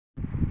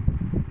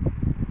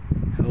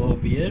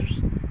viewers,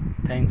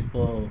 thanks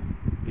for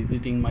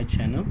visiting my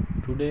channel.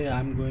 Today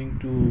I'm going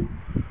to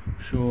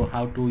show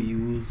how to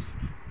use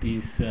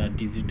this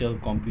digital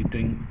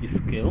computing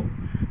scale.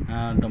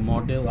 The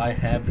model I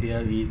have here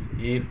is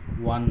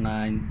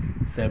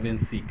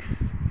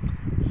F1976.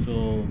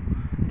 So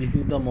this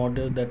is the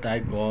model that I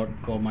got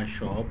for my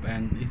shop,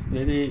 and it's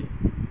very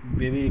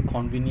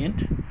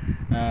convenient.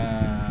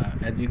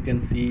 As you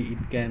can see,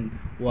 it can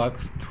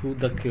works through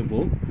the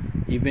cable,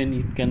 even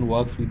it can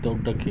works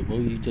without the cable.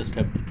 You just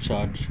have to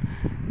charge.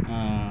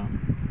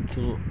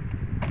 So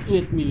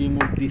let me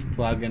remove this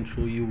plug and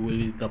show you where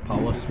is the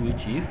power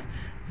switch is.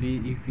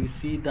 See, if you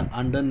see the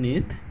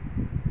underneath,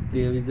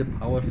 there is a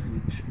power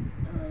switch.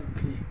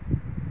 Okay,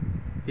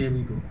 here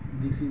we go.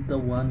 This is the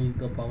one, is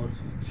the power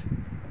switch.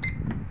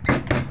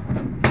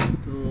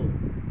 So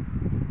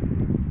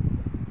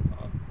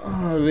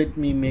let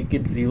me make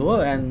it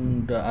 0,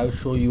 and I'll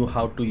show you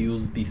how to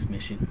use this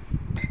machine.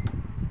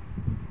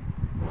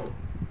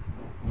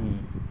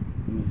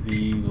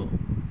 0.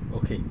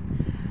 Okay,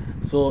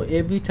 so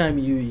every time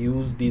you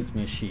use this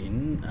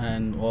machine,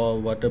 and or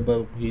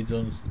whatever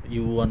reasons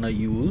you wanna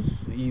use,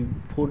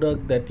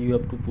 product that you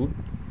have to put,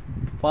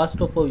 first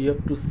of all you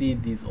have to see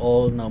these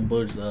all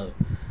numbers are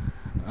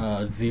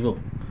 0.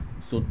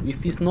 So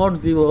if it's not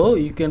 0,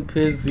 you can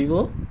press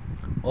 0,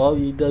 or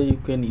either you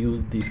can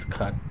use this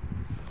card.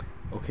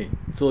 Okay,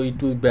 so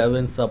it will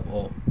balance up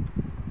all.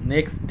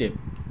 Next step,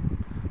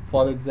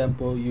 for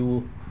example,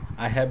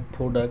 I have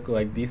product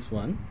like this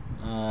one.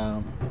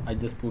 I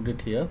just put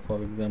it here.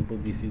 For example,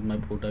 this is my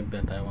product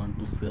that I want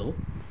to sell.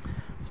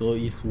 So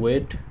its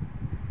weight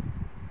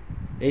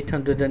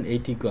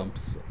 880 grams.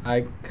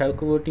 I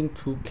calculating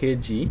 2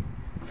 kg.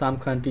 Some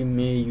country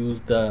may use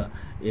the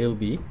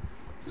LB,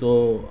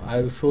 so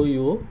I'll show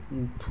you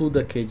to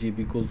the kg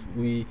because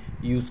we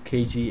use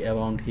kg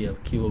around here,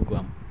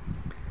 kilogram.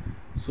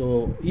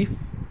 So if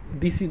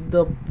this is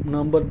the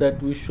number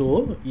that we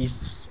show,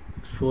 is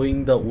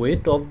showing the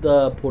weight of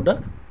the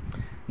product.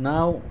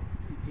 Now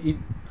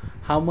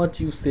how much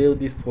you sell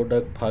this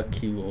product per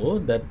kilo,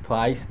 that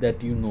price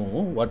that you know,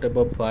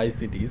 whatever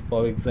price it is.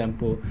 For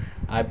example,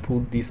 I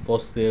put this for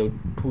sale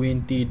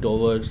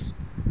 $20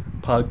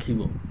 per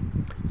kilo.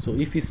 So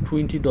if it's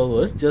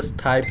 $20, just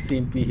type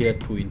simply here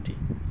 20.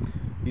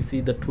 You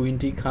see the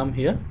 20 come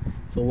here.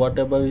 So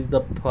whatever is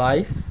the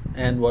price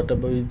and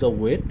whatever is the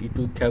weight, it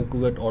will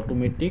calculate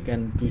automatic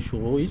and to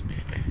show it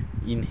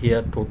in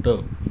here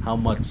total how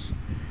much.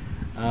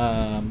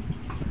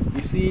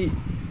 You see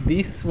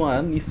this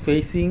one is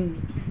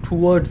facing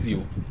towards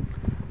you,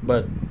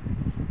 but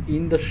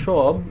in the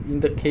shop, in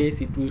the case,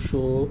 it will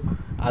show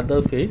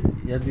other face.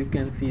 As you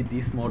can see,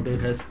 this model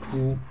has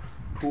two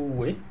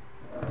way.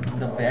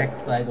 The back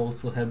side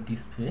also have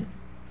display,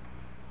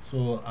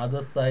 so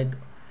other side,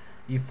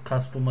 if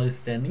customer is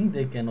standing,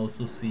 they can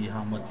also see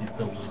how much is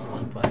the weight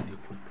and price you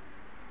put.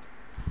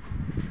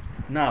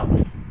 Now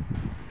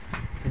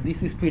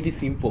this is pretty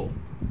simple.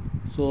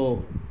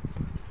 So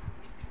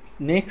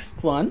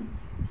next one,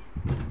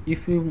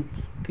 if you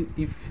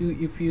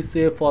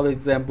say, for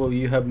example,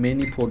 you have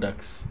many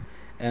products,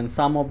 and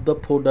some of the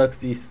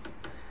products is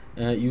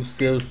you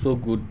sell so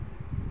good,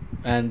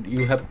 and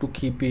you have to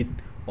keep it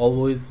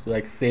always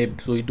like saved,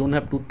 so you don't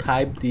have to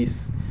type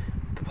this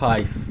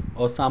price,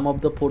 or some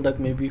of the product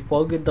maybe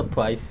forget the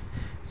price.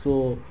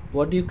 So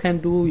what you can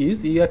do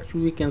is you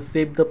actually can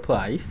save the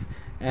price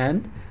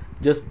and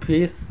just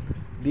press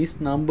these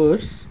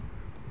numbers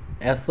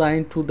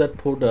assigned to that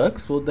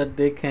product, so that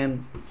they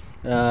can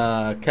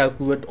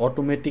calculate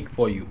automatic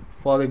for you.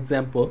 For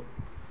example,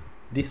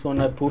 this one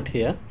I put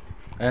here,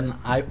 and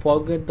I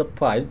forget the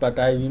price, but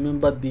I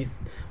remember this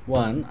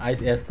one I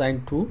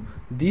assigned to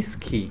this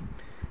key.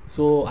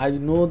 So I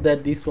know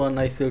that this one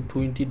I sell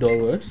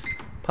 $20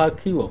 per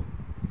kilo,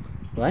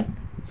 right?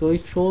 So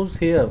it shows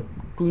here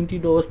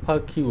 $20 per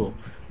kilo.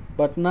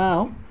 But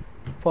now,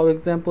 for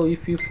example,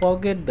 if you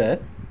forget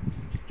that,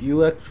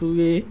 you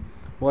actually,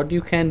 what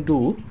you can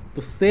do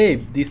to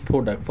save this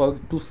product,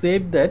 to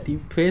save that, you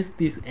press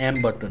this M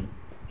button,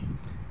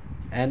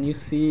 and you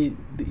see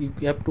you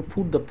have to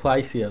put the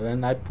price here,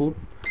 and I put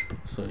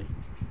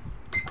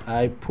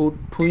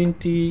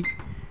 $20,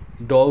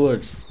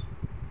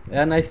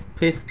 and I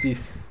press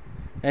this,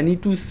 and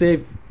it will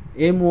save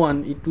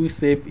M1. It will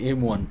save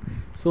M1.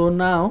 So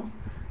now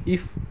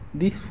if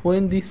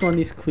when this one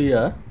is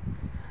clear,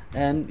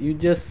 and you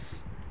just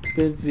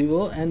press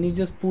 0 and you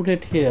just put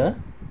it here,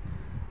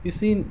 you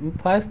see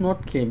price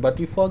not came, but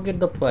you forget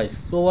the price.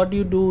 So what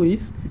you do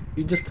is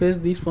you just press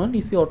this one,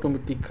 you see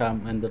automatic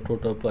come, and the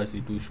total price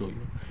it will show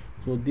you.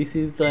 So this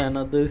is the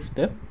another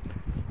step.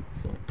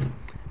 So,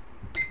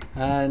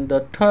 and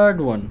the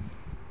third one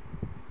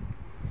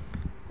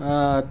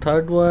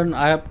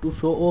I have to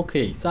show.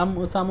 Okay, some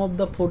of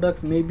the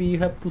products maybe you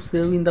have to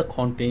sell in the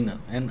container,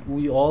 and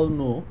we all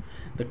know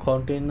the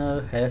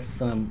container has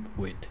some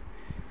weight.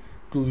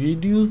 To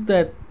reduce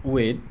that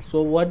weight,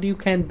 so what you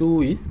can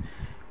do is,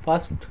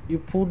 first you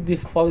put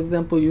this, for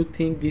example, you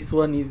think this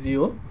one is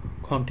your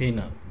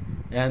container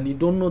and you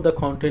don't know the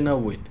container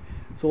weight.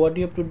 So what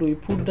you have to do, you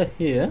put the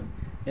here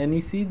and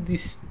you see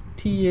this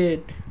TARE,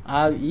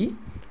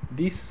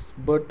 this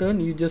button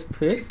you just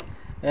press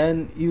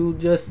and you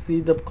just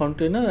see the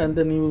container and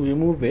then you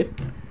remove it,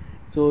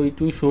 so it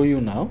will show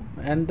you now.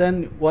 And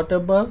then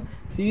whatever,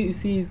 see, you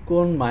see it's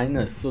gone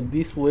minus, so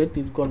this weight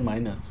is gone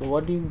minus. So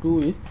what you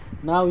do is,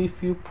 now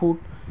if you put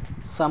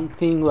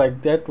something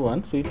like that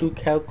one, so it will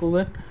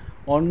calculate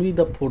only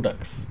the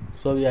products.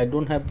 Sorry, I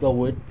don't have the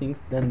weight things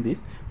than this.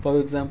 For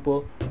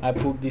example, I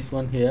put this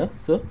one here,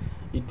 so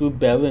it will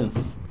balance.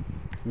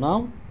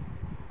 Now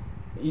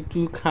it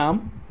will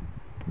come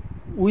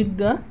with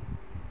the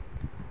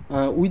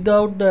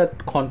without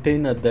that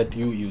container that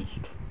you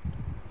used.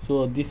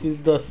 So this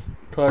is the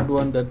third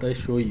one that I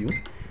show you.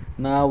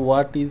 Now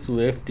what is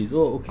left is,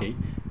 oh okay,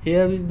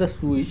 here is the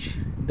switch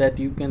that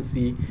you can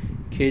see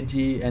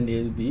kg and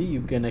lb.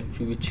 You can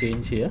actually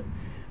change here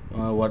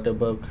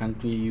whatever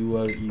country you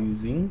are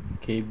using,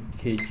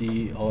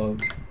 kg or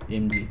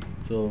mg.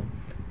 So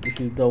this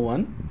is the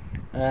one,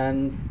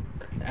 and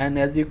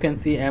as you can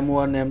see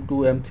m1, m2,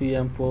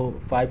 m3,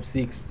 m4, 5,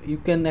 6, you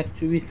can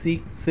actually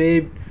see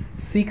saved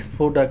 6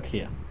 product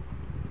here.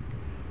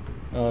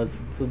 So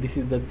this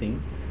is the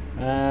thing.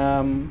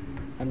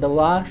 And the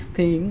last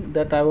thing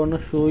that I want to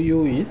show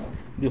you is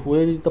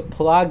where is the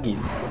plug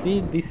is.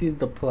 See, this is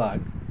the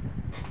plug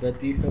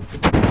that you have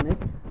to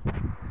connect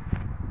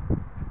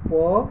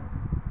for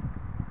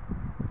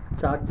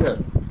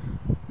charger.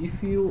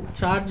 If you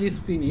charge is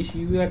finished,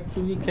 you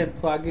actually can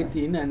plug it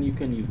in and you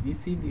can use. You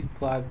see, this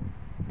plug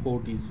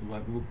port is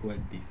look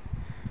like this,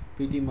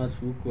 pretty much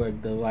look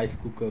like the rice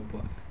cooker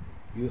plug.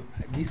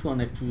 This one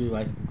actually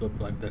rice cooker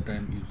plug that I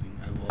am using.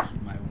 I lost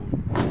my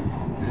wood.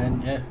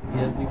 And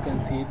as you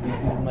can see, this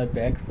is my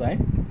back side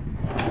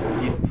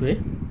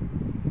display.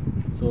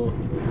 So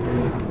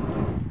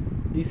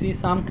you see,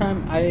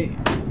 sometimes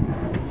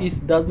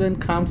it doesn't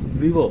come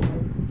 0.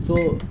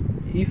 So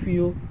if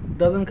you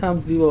doesn't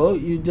come 0,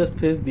 you just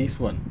press this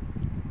one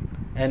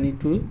and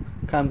it will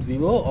come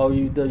 0, or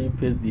either you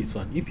press this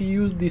one. If you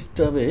use this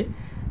tray,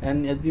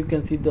 and as you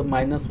can see the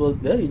minus was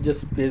there, you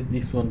just press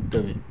this one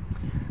tray.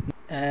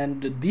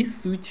 And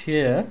this switch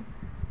here,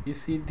 you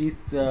see this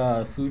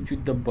switch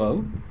with the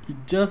bulb, it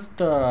just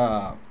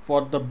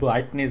for the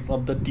brightness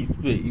of the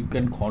display you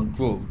can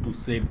control to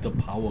save the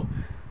power.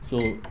 So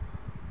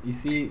you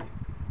see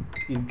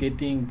it's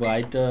getting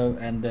brighter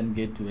and then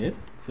get less.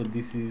 So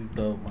this is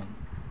the one.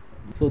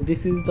 So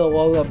this is the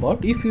all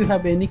about. If you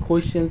have any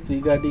questions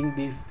regarding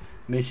these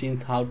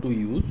machines, how to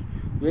use,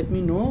 let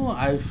me know.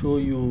 I'll show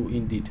you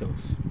in details.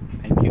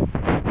 Thank you.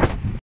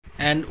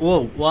 And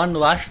oh, one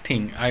last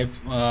thing,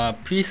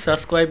 please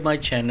subscribe my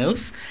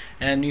channels,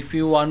 and if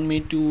you want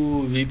me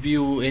to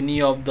review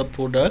any of the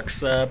products,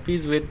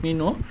 please let me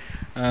know.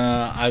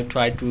 I'll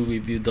try to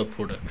review the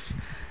products.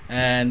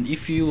 And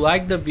if you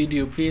like the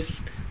video, please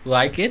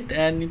like it,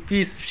 and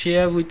please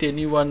share with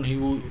anyone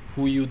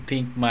who you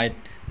think might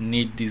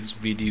need this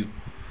video.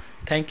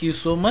 Thank you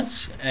so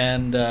much,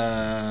 and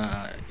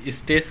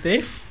stay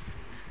safe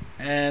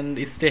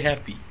and stay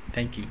happy.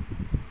 Thank you.